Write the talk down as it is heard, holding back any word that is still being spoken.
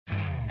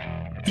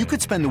You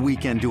could spend the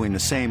weekend doing the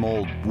same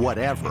old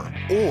whatever,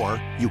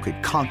 or you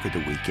could conquer the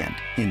weekend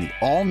in the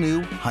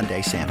all-new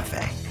Hyundai Santa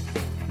Fe.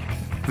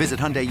 Visit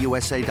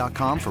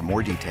HyundaiUSA.com for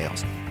more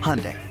details.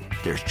 Hyundai,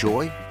 there's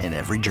joy in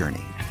every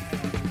journey.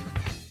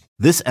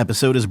 This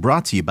episode is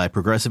brought to you by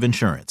Progressive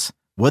Insurance.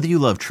 Whether you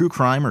love true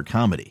crime or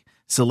comedy,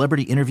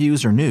 celebrity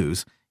interviews or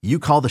news, you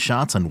call the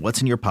shots on what's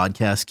in your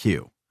podcast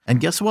queue. And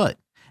guess what?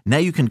 Now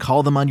you can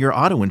call them on your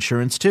auto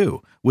insurance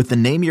too with the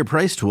Name Your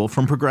Price tool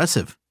from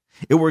Progressive.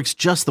 It works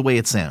just the way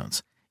it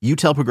sounds. You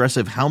tell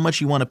Progressive how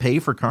much you want to pay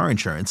for car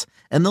insurance,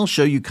 and they'll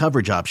show you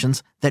coverage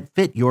options that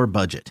fit your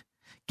budget.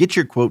 Get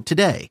your quote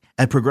today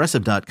at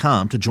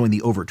Progressive.com to join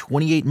the over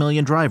 28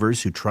 million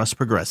drivers who trust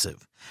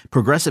Progressive.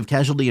 Progressive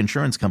Casualty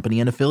Insurance Company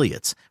and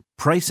Affiliates.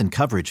 Price and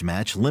coverage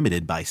match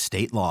limited by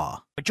state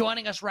law.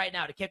 Joining us right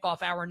now to kick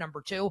off hour number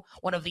 2,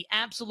 one of the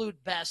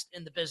absolute best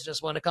in the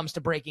business when it comes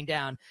to breaking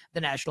down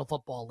the National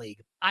Football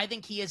League. I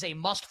think he is a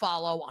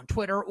must-follow on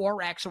Twitter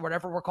or X or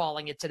whatever we're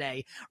calling it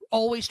today.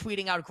 Always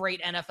tweeting out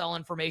great NFL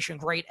information,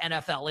 great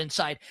NFL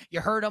insight.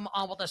 You heard him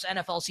on with us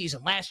NFL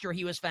season. Last year,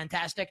 he was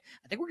fantastic.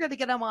 I think we're going to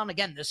get him on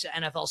again this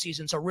NFL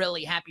season, so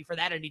really happy for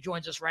that. And he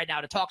joins us right now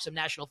to talk some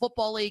National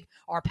Football League.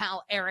 Our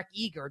pal Eric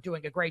Eager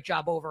doing a great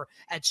job over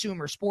at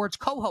Sumer Sports,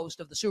 co-host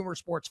of the Sumer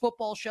Sports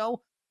Football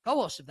Show.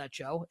 Co-host of that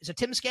show is a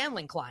Tim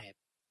Scanlon client,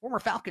 former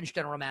Falcons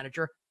general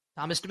manager,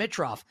 Thomas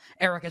Dimitrov.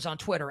 Eric is on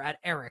Twitter at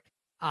Eric.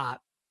 I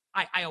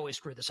always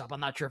screw this up.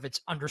 I'm not sure if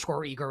it's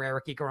 _ Eager,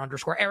 Eric Eager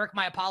 _ Eric,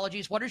 my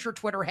apologies. What is your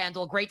Twitter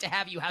handle? Great to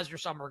have you. How's your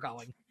summer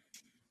going?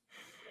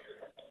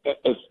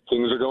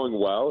 Things are going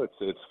well.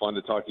 It's fun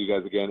to talk to you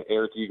guys again.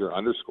 Eric Eager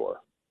 _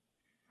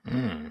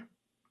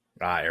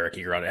 Eric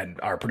Eager,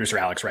 and our producer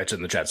Alex writes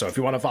in the chat. So if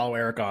you want to follow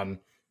Eric on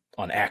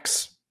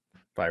X,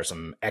 fire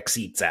some X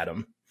eats at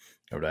him.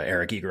 Go to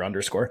Eric Eager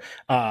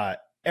 _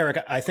 Eric,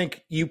 I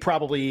think you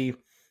probably,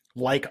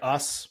 like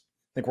us,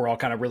 I think we're all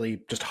kind of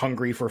really just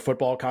hungry for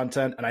football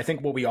content. And I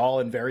think what we all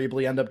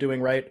invariably end up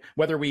doing, right,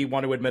 whether we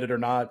want to admit it or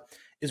not,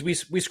 is we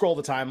scroll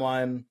the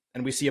timeline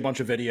and we see a bunch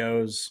of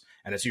videos.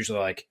 And it's usually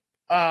like,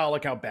 oh,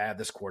 look how bad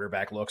this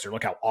quarterback looks, or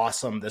look how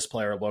awesome this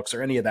player looks,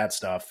 or any of that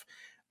stuff.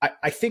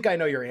 I think I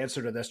know your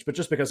answer to this, but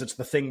just because it's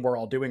the thing we're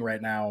all doing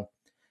right now,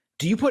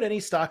 do you put any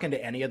stock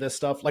into any of this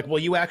stuff? Like, will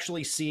you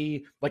actually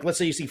see, like, let's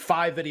say you see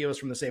 5 videos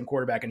from the same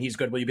quarterback and he's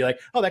good. Will you be like,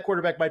 oh, that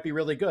quarterback might be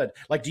really good?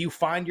 Like, do you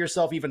find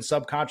yourself even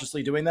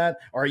subconsciously doing that?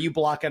 Or are you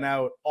blocking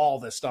out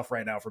all this stuff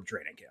right now from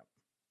training camp?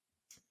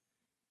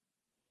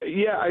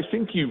 Yeah, I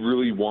think you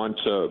really want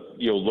to,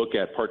 look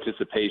at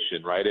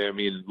participation, right? I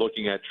mean,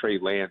 looking at Trey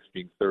Lance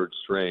being third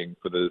string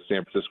for the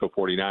San Francisco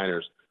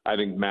 49ers, I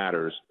think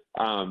matters.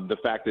 The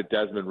fact that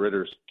Desmond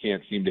Ritter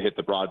can't seem to hit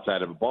the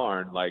broadside of a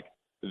barn, like,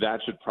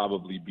 that should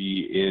probably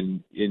be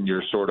in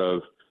your sort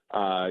of,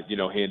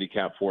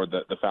 handicap for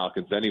the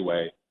Falcons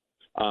anyway.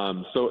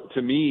 So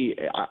to me,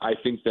 I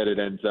think that it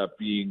ends up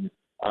being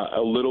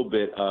a little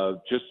bit of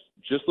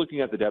just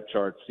looking at the depth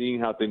chart, seeing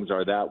how things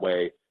are that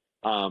way,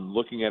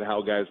 looking at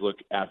how guys look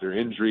after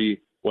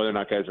injury, whether or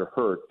not guys are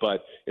hurt.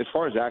 But as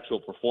far as actual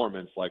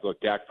performance, like,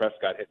 look, Dak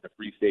Prescott hitting a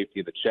free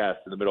safety in the chest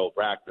in the middle of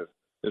practice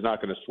is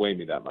not going to sway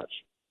me that much.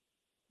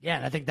 Yeah,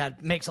 and I think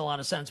that makes a lot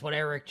of sense, what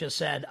Eric just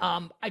said.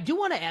 I do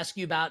want to ask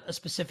you about a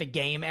specific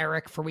game,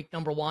 Eric, for week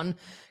number 1,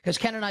 because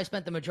Ken and I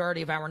spent the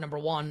majority of hour number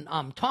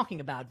 1 talking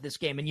about this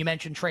game, and you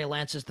mentioned Trey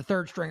Lance is the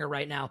third stringer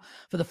right now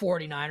for the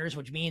 49ers,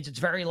 which means it's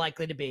very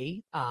likely to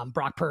be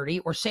Brock Purdy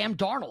or Sam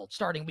Darnold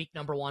starting week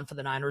number 1 for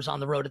the Niners on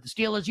the road at the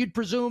Steelers. You'd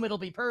presume it'll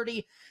be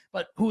Purdy,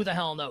 but who the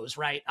hell knows,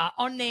 right?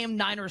 Unnamed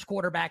Niners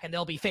quarterback, and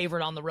they'll be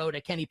favored on the road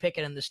at Kenny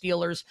Pickett and the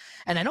Steelers.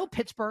 And I know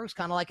Pittsburgh's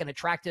kind of like an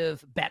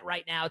attractive bet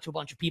right now to a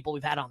bunch of people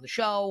we've had on the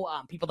show,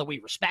 people that we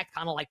respect,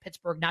 kind of like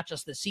Pittsburgh, not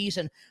just this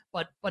season,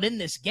 but in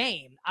this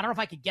game. I don't know if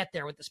I could get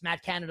there with this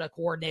Matt Canada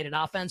coordinated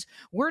offense.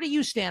 Where do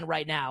you stand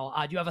right now?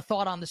 Do you have a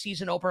thought on the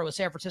season opener with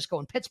San Francisco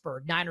and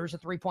Pittsburgh? Niners a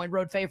 3-point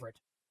road favorite.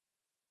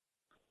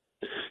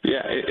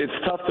 Yeah, it's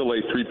tough to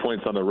lay 3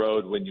 points on the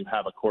road when you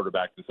have a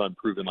quarterback that's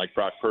unproven like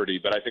Brock Purdy.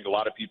 But I think a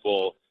lot of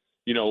people,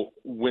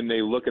 when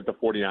they look at the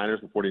 49ers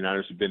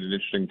have been an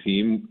interesting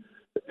team.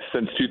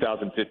 Since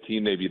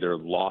 2015, they've either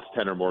lost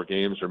 10 or more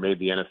games or made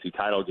the NFC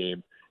title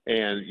game.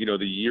 And,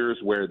 the years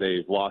where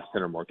they've lost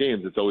 10 or more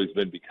games, it's always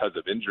been because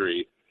of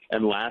injury.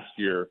 And last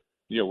year,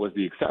 was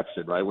the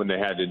exception, right? When they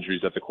had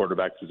injuries at the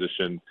quarterback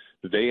position,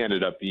 they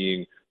ended up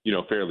being,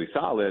 fairly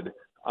solid.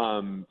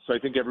 So I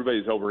think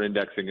everybody's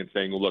over-indexing and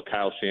saying, well, look,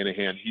 Kyle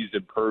Shanahan, he's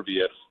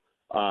impervious,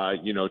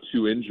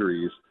 to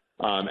injuries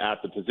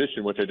at the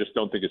position, which I just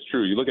don't think is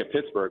true. You look at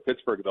Pittsburgh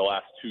in the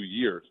last 2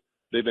 years,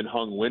 they've been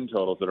hung win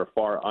totals that are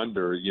far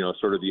under,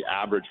 sort of the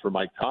average for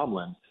Mike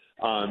Tomlin.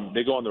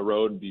 They go on the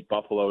road and beat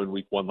Buffalo in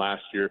week 1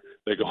 last year.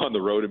 They go on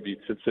the road and beat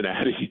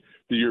Cincinnati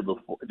the year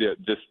before,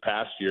 this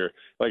past year.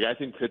 Like, I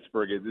think it's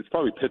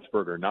probably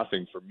Pittsburgh or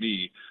nothing for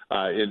me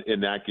in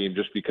that game,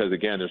 just because,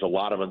 again, there's a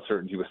lot of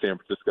uncertainty with San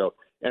Francisco.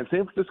 And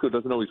San Francisco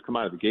doesn't always come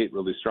out of the gate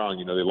really strong.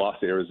 They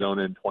lost to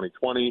Arizona in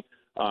 2020.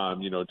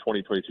 In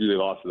 2022, they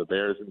lost to the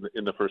Bears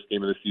in the first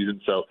game of the season.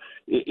 So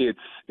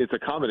it's a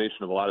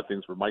combination of a lot of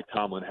things where Mike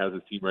Tomlin has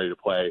his team ready to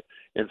play.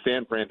 And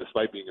San Fran,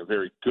 despite being a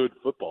very good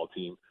football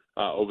team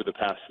over the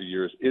past few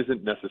years,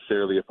 isn't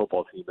necessarily a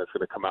football team that's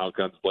going to come out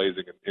guns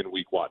blazing in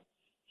week one.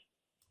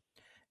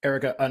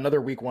 Erica,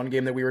 another week one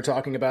game that we were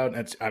talking about,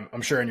 and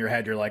I'm sure in your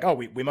head you're like, oh,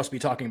 we must be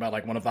talking about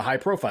like one of the high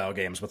profile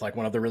games with like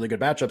one of the really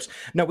good matchups.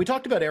 No, we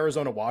talked about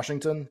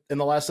Arizona-Washington in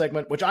the last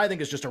segment, which I think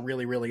is just a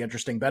really, really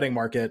interesting betting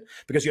market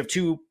because you have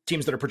two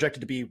teams that are projected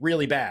to be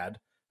really bad.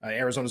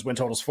 Arizona's win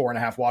total is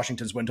 4.5.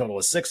 Washington's win total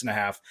is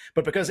 6.5.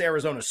 But because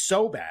Arizona's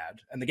so bad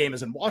and the game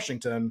is in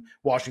Washington,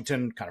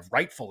 Washington kind of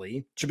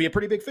rightfully should be a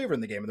pretty big favorite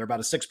in the game. And they're about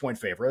a 6-point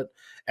favorite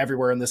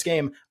everywhere in this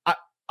game.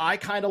 I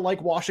kind of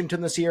like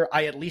Washington this year.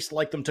 I at least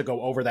like them to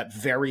go over that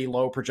very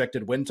low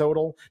projected win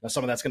total. Now,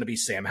 some of that's going to be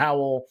Sam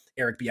Howell.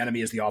 Eric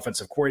Bieniemy is the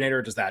offensive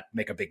coordinator. Does that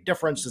make a big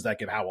difference? Does that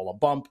give Howell a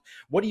bump?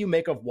 What do you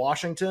make of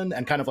Washington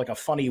and kind of like a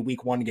funny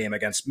week one game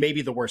against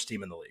maybe the worst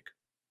team in the league?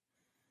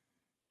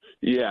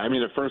 Yeah, I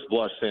mean, at first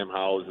blush, Sam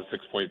Howell is a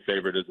 6-point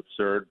favorite is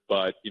absurd.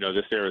 But,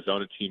 this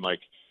Arizona team,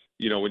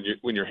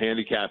 when you're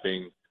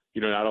handicapping,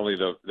 not only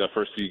the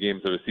first few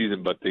games of the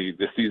season, but the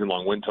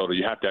season-long win total,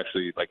 you have to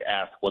actually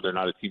ask whether or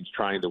not a team's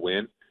trying to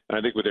win. And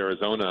I think with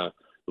Arizona,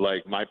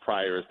 my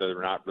prior is that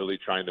they're not really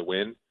trying to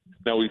win.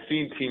 Now we've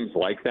seen teams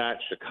like that,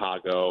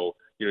 Chicago,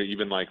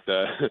 even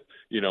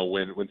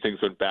when things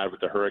went bad with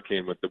the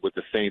Hurricane, with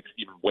the Saints,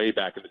 even way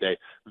back in the day,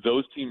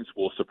 those teams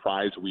will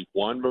surprise week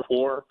one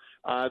before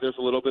there's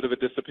a little bit of a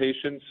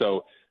dissipation.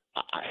 So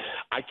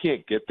I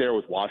can't get there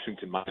with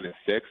Washington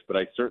 -6, but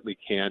I certainly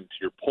can, to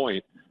your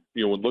point,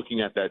 when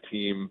looking at that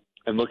team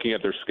and looking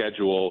at their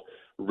schedule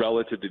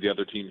relative to the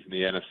other teams in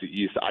the NFC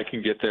East, I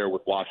can get there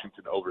with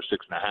Washington over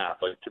 6.5.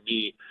 To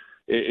me,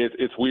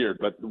 it's weird,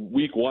 but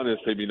week one is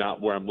maybe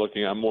not where I'm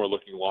looking. I'm more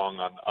looking long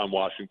on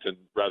Washington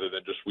rather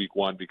than just week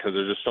one because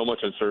there's just so much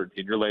uncertainty,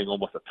 and you're laying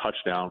almost a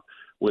touchdown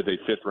with a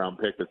 5th-round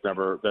pick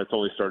that's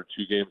only started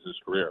 2 games in his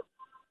career.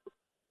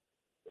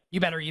 You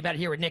better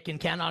hear with Nick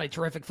and Ken on a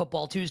terrific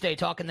Football Tuesday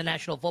talking the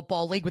National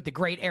Football League with the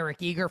great Eric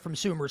Eager from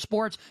Sumer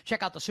Sports.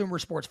 Check out the Sumer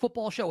Sports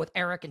Football Show with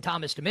Eric and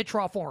Thomas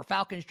Dimitrov, former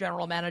Falcons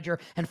general manager,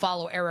 and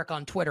follow Eric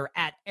on Twitter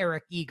at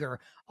 @EricEager_.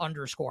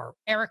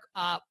 Eric,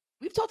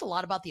 we've talked a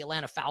lot about the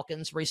Atlanta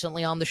Falcons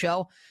recently on the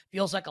show.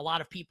 Feels like a lot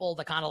of people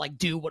that kind of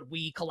do what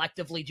we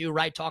collectively do,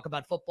 right? Talk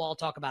about football,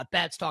 talk about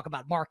bets, talk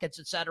about markets,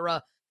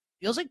 etc.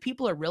 Feels like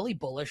people are really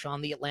bullish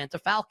on the Atlanta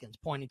Falcons,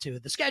 pointing to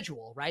the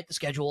schedule, right? The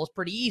schedule is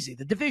pretty easy.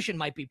 The division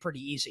might be pretty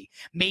easy.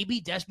 Maybe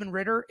Desmond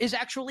Ridder is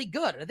actually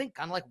good. I think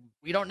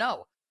we don't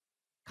know.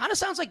 Kind of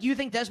sounds like you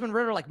think Desmond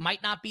Ridder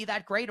might not be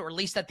that great, or at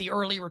least that the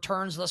early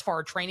returns thus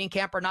far at training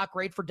camp are not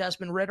great for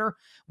Desmond Ridder.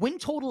 Win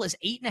total is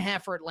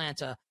 8.5 for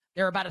Atlanta.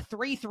 They're about a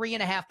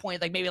 3.5 point,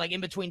 maybe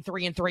in between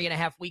 3 and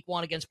 3.5 week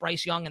one against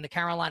Bryce Young and the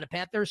Carolina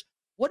Panthers.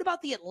 What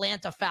about the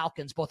Atlanta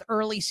Falcons, both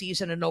early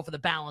season and over the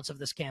balance of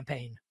this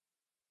campaign?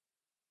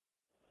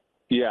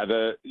 Yeah,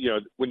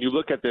 when you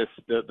look at this,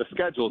 the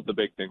schedule is the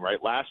big thing, right?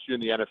 Last year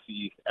in the NFC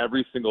East,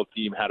 every single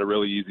team had a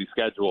really easy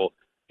schedule,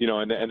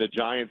 and the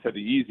Giants had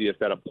the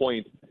easiest at a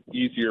point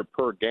easier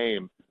per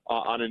game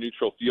on a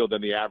neutral field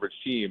than the average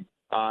team.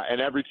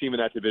 And every team in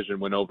that division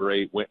went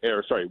 8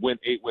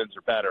 wins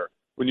or better.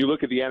 When you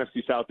look at the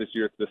NFC South this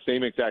year, it's the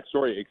same exact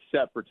story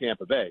except for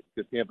Tampa Bay,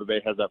 because Tampa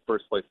Bay has that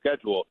first place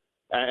schedule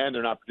and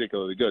they're not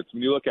particularly good. So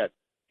when you look at,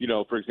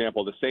 for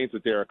example, the Saints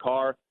with Derek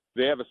Carr,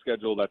 they have a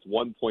schedule that's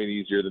 1 point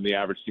easier than the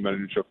average team on a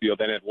neutral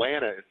field, and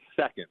Atlanta is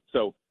second.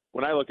 So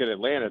when I look at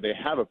Atlanta, they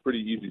have a pretty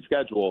easy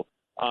schedule.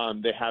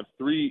 They have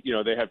three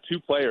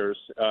players,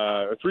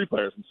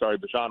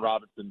 Bijan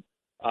Robinson,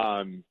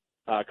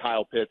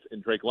 Kyle Pitts,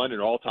 and Drake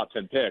London are all top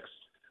 10 picks.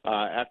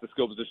 At the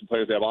skill position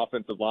players, they have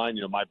offensive line.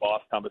 My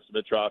boss, Thomas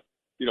Dimitrov,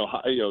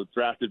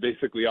 drafted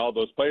basically all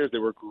those players. They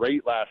were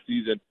great last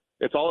season.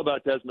 It's all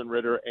about Desmond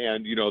Ridder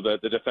and,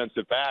 the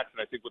defensive backs.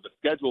 And I think with a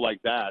schedule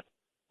like that,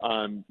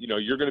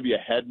 you're going to be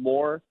ahead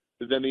more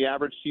than the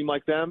average team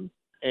like them.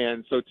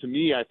 And so to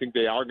me, I think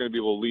they are going to be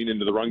able to lean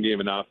into the run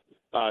game enough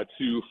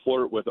to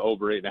flirt with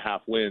over 8.5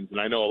 wins. And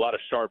I know a lot of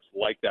sharps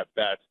like that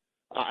bet.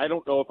 I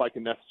don't know if I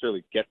can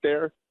necessarily get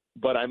there,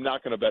 but I'm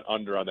not going to bet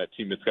under on that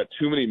team. It's got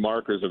too many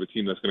markers of a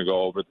team that's going to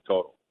go over the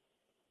total.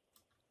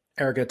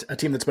 Eric, a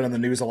team that's been in the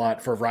news a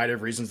lot for a variety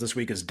of reasons this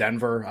week is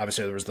Denver.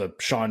 Obviously, there was the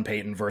Sean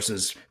Payton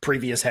versus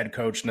previous head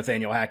coach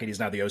Nathaniel Hackett. He's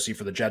now the OC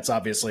for the Jets,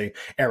 obviously.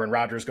 Aaron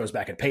Rodgers goes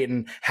back at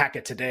Payton.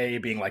 Hackett today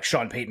being like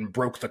Sean Payton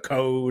broke the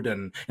code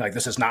and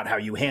this is not how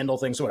you handle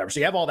things or whatever.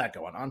 So you have all that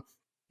going on.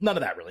 None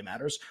of that really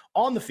matters.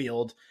 On the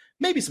field,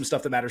 maybe some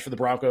stuff that matters for the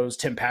Broncos.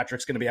 Tim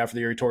Patrick's going to be out for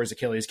the year. He tore his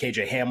Achilles.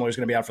 KJ Hamler is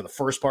going to be out for the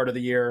first part of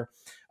the year.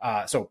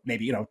 So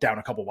maybe, down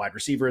a couple wide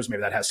receivers.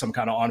 Maybe that has some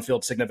kind of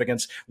on-field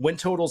significance. Win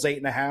total's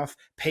 8.5.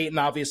 Peyton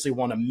obviously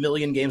won 1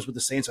 million games with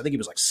the Saints. I think he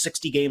was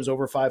 60 games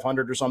over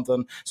 500 or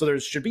something. So there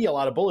should be a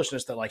lot of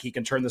bullishness that he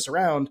can turn this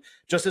around.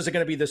 Just is it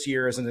going to be this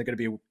year? Is it going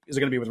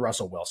to be with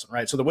Russell Wilson,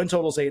 right? So the win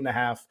total's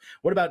 8.5.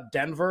 What about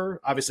Denver?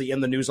 Obviously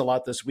in the news a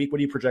lot this week. What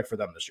do you project for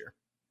them this year?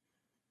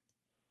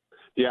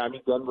 Yeah, I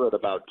mean, Denver at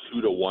about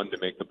 2-1 to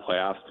make the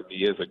playoffs to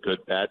me is a good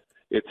bet.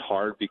 It's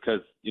hard because,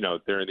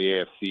 they're in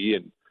the AFC,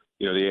 and,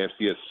 the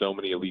AFC has so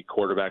many elite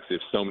quarterbacks. They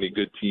have so many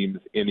good teams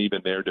in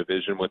even their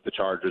division with the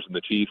Chargers and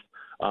the Chiefs.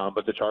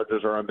 But the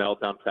Chargers are a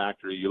meltdown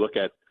factory. You look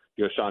at,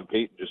 Sean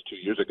Payton just 2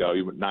 years ago,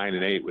 he went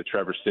 9-8 with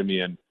Trevor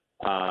Siemian,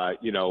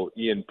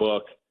 Ian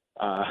Book,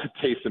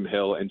 Taysom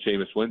Hill, and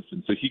Jameis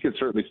Winston. So he can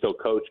certainly still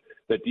coach.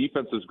 The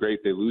defense was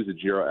great. They lose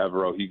Ejiro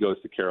Evero. He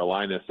goes to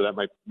Carolina, so that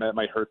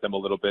might hurt them a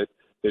little bit.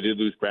 They did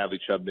lose Bradley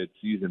Chubb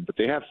midseason, but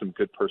they have some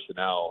good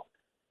personnel.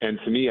 And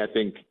to me, I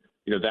think,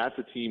 that's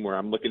a team where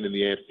I'm looking in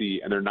the AFC,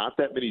 and there are not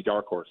that many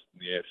dark horses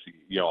in the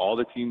AFC. All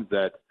the teams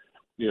that,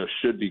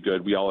 should be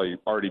good, we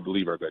already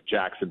believe are good.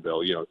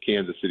 Jacksonville,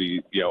 Kansas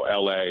City,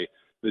 LA,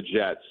 the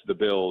Jets, the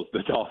Bills,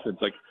 the Dolphins,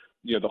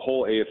 the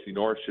whole AFC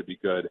North should be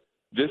good.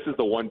 This is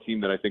the one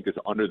team that I think is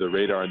under the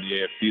radar in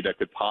the AFC that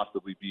could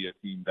possibly be a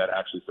team that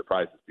actually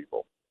surprises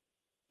people.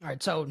 All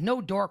right, so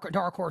no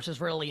dark horses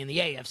really in the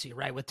AFC,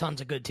 right, with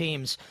tons of good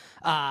teams.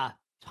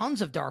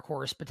 Tons of dark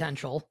horse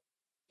potential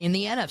in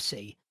the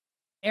NFC.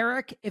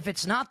 Eric, if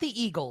it's not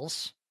the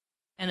Eagles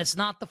and it's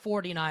not the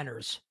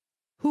 49ers,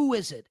 who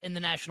is it in the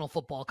National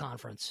Football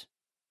Conference?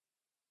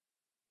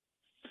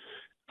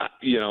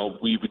 We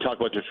talk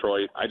about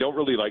Detroit. I don't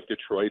really like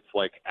Detroit's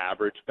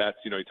average bets.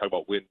 You talk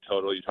about win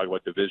total, you talk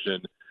about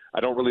division. I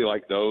don't really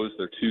like those.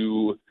 They're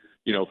too,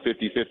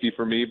 50-50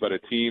 for me, but a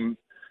team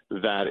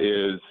that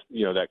is,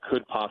 that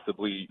could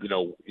possibly,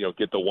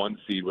 get the 1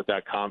 seed with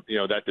that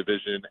that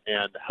division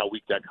and how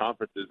weak that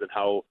conference is and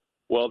how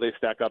well they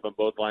stack up on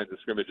both lines of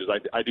scrimmages.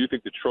 I do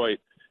think Detroit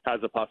has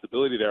a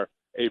possibility there.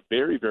 A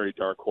very, very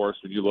dark horse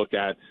when you look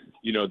at,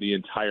 the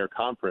entire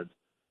conference,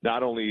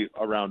 not only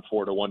around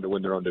 4-1 to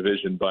win their own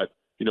division, but,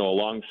 a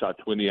long shot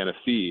to win the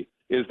NFC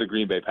is the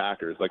Green Bay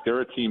Packers. They're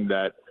a team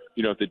that,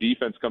 if the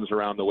defense comes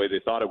around the way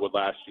they thought it would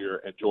last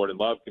year and Jordan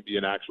Love can be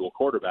an actual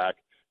quarterback,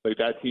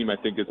 that team I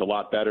think is a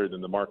lot better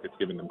than the market's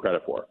giving them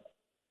credit for.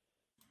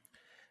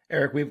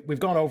 Eric, we've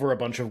gone over a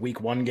bunch of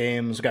week 1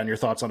 games, gotten your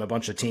thoughts on a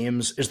bunch of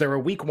teams. Is there a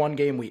week 1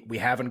 game we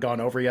haven't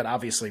gone over yet?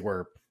 Obviously,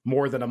 we're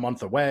more than a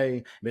month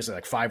away,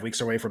 basically 5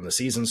 weeks away from the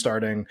season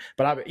starting.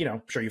 But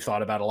I'm sure you've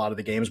thought about a lot of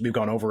the games. We've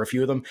gone over a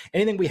few of them.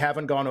 Anything we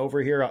haven't gone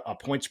over here, a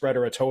point spread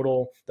or a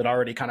total that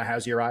already kind of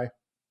has your eye?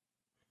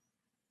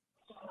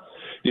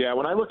 Yeah,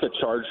 when I look at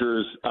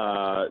Chargers,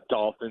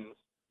 Dolphins,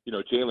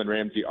 Jalen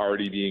Ramsey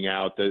already being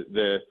out,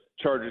 the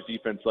Chargers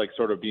defense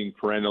sort of being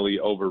perennially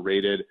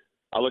overrated.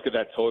 I look at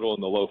that total in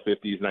the low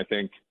 50s, and I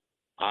think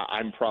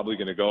I'm probably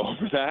going to go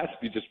over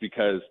that just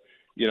because,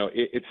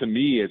 to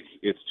me,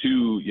 it's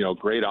two,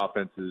 great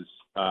offenses,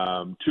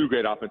 2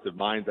 great offensive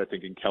minds, I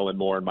think, in Kellen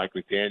Moore and Mike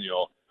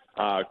McDaniel,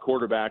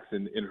 quarterbacks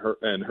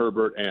in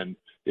Herbert, and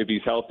if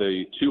he's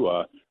healthy,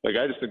 Tua.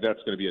 I just think that's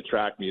going to be a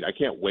track meet. I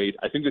can't wait.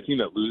 I think the team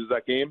that loses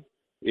that game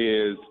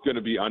is going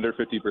to be under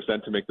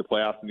 50% to make the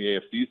playoffs in the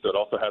AFC, so it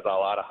also has a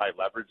lot of high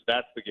leverage.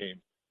 That's the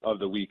game of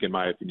the week, in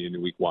my opinion,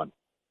 in week 1.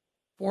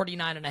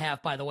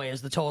 49.5, by the way,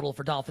 is the total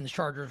for Dolphins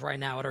Chargers right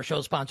now at our show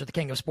sponsor, the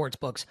King of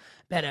Sportsbooks,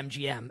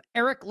 BetMGM.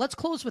 Eric, let's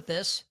close with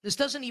this. This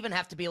doesn't even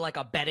have to be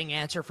a betting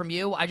answer from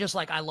you.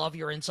 I love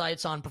your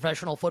insights on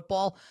professional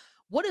football.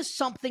 What is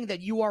something that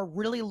you are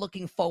really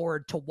looking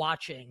forward to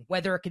watching,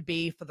 whether it could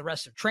be for the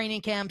rest of training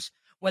camps,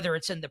 whether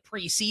it's in the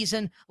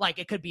preseason,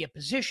 it could be a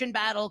position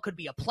battle, could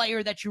be a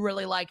player that you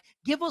really like.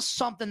 Give us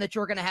something that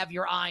you're going to have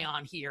your eye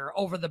on here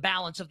over the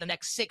balance of the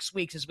next 6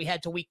 weeks as we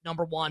head to week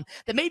number 1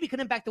 that maybe could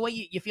impact the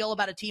way you feel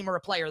about a team or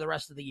a player the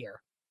rest of the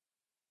year.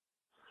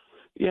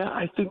 Yeah,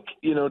 I think,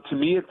 to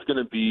me it's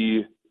going to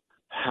be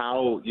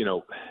how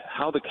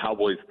the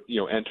Cowboys,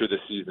 enter the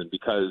season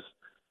because,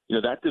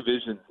 that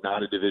division's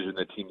not a division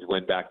that teams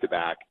win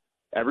back-to-back.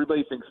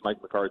 Everybody thinks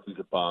Mike McCarthy's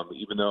a bum,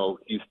 even though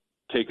he's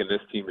taken this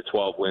team to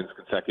 12 wins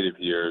consecutive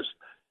years.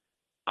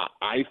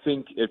 I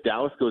think if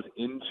Dallas goes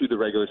into the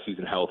regular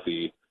season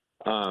healthy,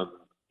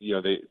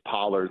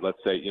 Pollard, let's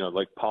say,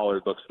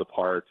 Pollard looks the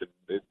part,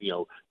 and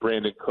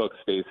Brandon Cook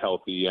stays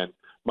healthy, and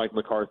Mike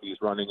McCarthy is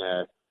running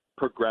a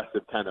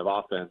progressive kind of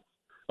offense.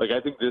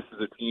 I think this is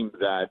a team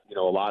that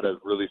a lot of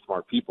really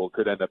smart people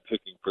could end up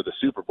picking for the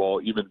Super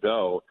Bowl, even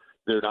though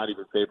they're not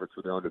even favorites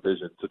for their own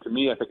division. So to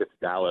me, I think it's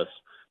Dallas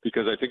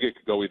because I think it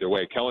could go either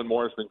way. Kellen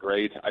Moore has been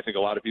great. I think a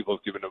lot of people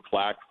have given him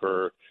flack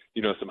for,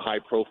 some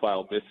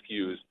high-profile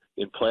miscues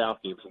in playoff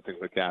games and things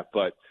like that.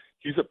 But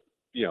he's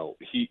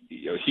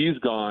he's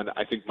gone.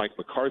 I think Mike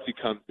McCarthy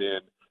comes in.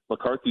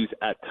 McCarthy's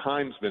at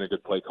times been a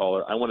good play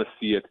caller. I want to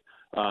see it,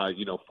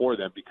 for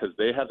them because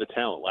they have the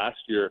talent. Last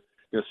year,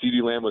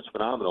 CeeDee Lamb was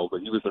phenomenal,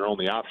 but he was their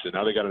only option.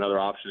 Now they got another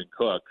option in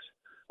Cooks,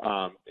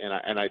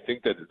 and I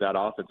think that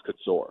offense could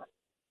soar.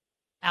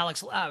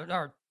 Alex,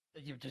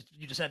 you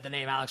just said the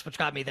name, Alex, which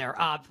got me there.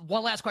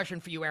 One last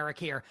question for you, Eric,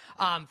 here.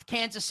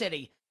 Kansas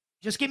City,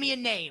 just give me a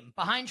name.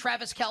 Behind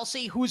Travis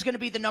Kelce, who's going to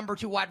be the number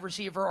 2 wide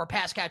receiver or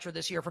pass catcher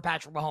this year for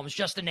Patrick Mahomes?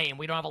 Just a name.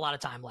 We don't have a lot of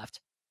time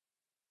left.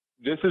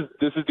 This is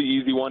the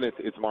easy one.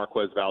 It's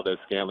Marquez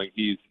Valdez-Scantling.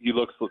 He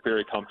looks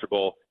very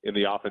comfortable in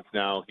the offense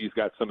now. He's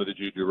got some of the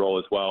juju role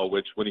as well,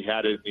 which when he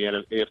had it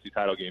in the AFC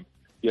title game,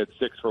 He had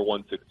 6 for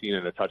 116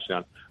 and a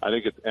touchdown. I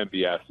think it's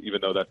MVS, even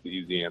though that's the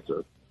easy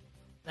answer.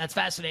 That's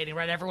fascinating,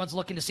 right? Everyone's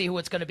looking to see who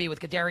it's going to be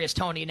with Kadarius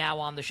Toney now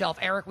on the shelf.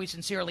 Eric, we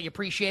sincerely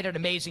appreciate it.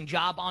 Amazing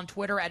job on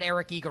Twitter at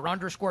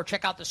 @EricEager_.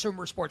 Check out the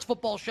Sumer Sports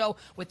Football Show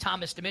with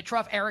Thomas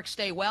Dimitrov. Eric,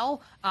 stay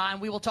well, and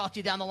we will talk to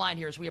you down the line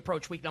here as we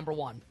approach week number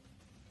 1.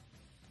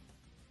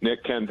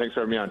 Nick, Ken, thanks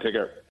for having me on. Take care.